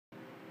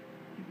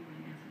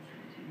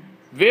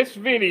This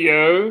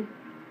video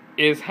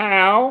is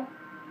how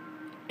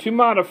to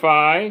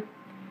modify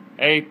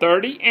a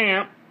 30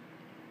 amp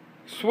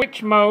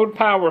switch mode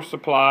power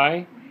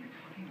supply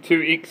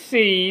to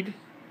exceed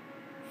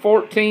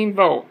 14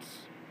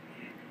 volts.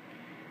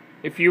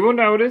 If you will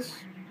notice,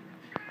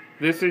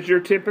 this is your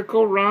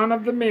typical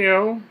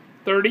run-of-the-mill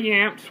 30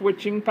 amp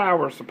switching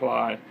power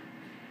supply.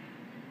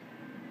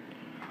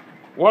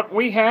 What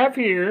we have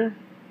here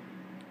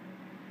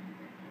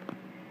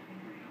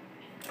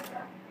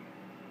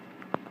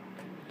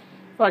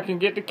if I can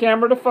get the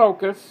camera to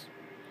focus,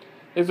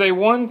 is a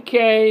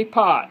 1K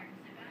pot.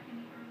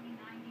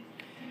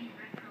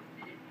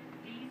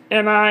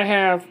 And I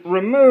have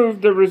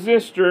removed the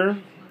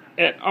resistor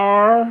at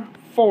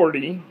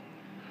R40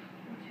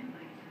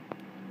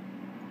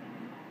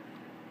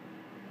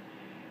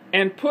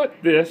 and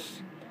put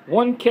this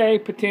 1K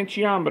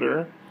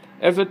potentiometer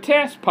as a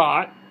test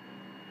pot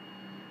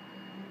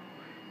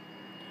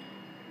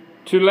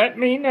to let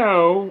me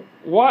know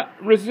what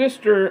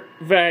resistor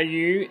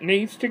value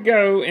needs to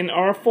go in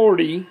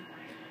R40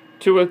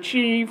 to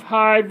achieve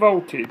high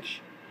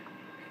voltage.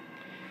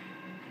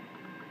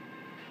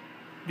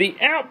 The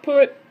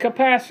output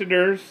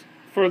capacitors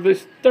for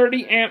this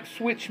 30 amp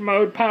switch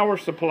mode power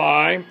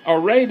supply are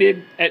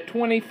rated at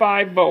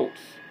 25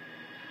 volts.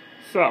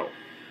 So,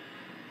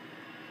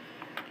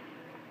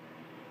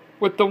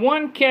 with the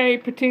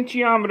 1K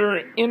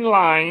potentiometer in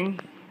line,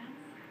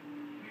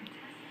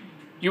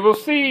 you will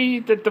see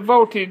that the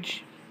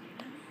voltage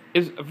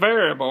is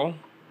variable.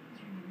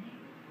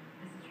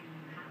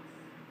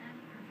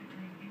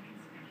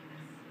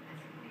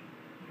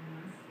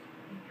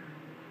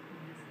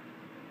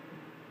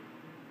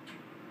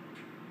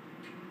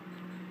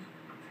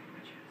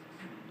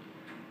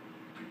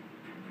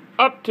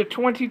 Up to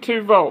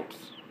 22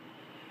 volts.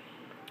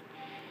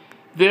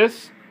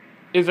 This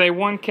is a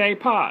 1K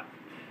pot.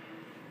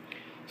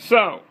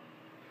 So,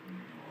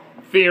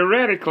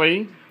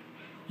 theoretically,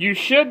 you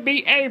should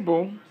be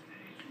able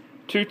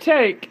to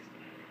take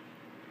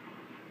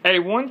a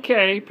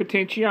 1K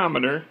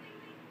potentiometer,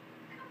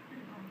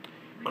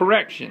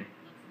 correction.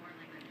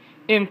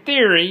 In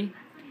theory,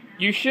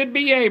 you should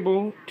be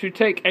able to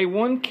take a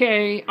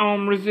 1K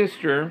ohm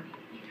resistor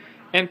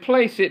and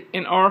place it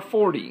in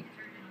R40.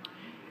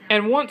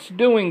 And once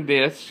doing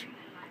this,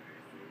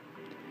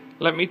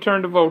 let me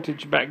turn the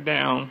voltage back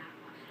down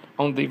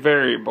on the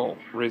variable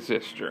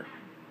resistor.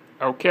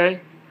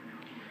 Okay?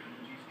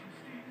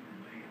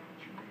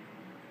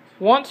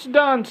 Once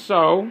done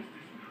so,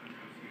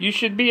 you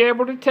should be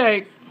able to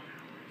take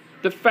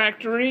the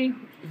factory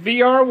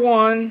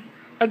VR1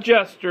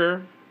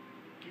 adjuster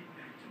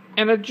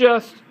and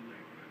adjust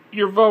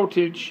your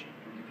voltage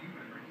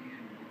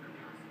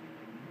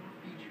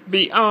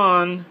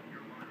beyond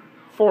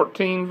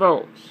 14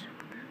 volts.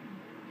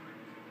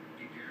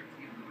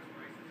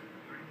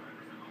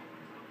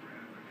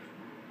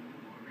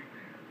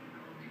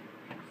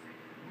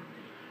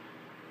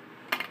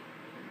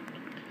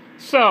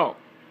 So,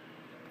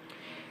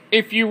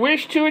 if you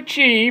wish to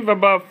achieve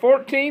above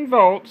 14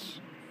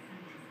 volts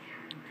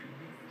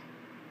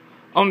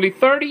on the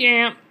 30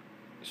 amp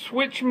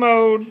switch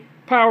mode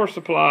power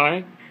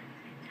supply,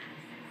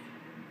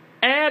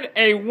 add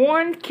a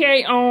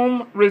 1K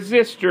ohm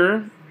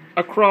resistor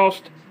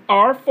across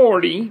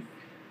R40,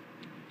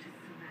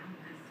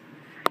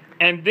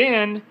 and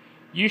then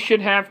you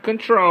should have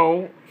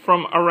control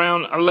from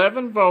around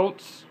 11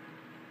 volts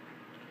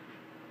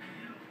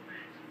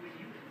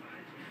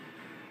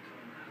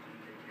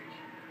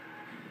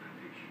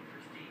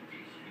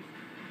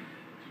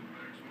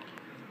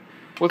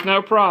with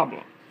no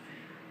problem.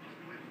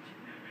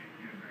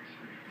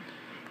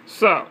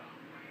 So,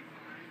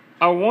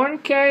 a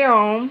 1K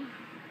ohm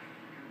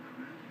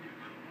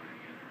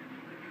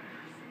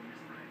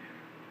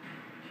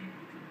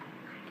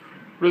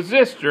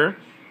resistor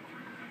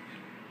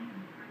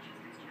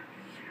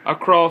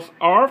across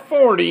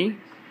R40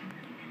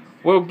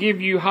 will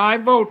give you high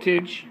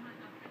voltage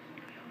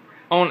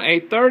on a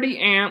 30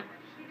 amp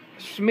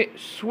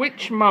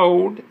switch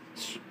mode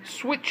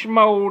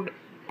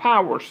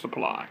power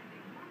supply.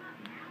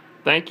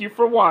 Thank you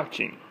for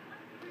watching.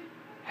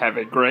 Have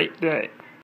a great day.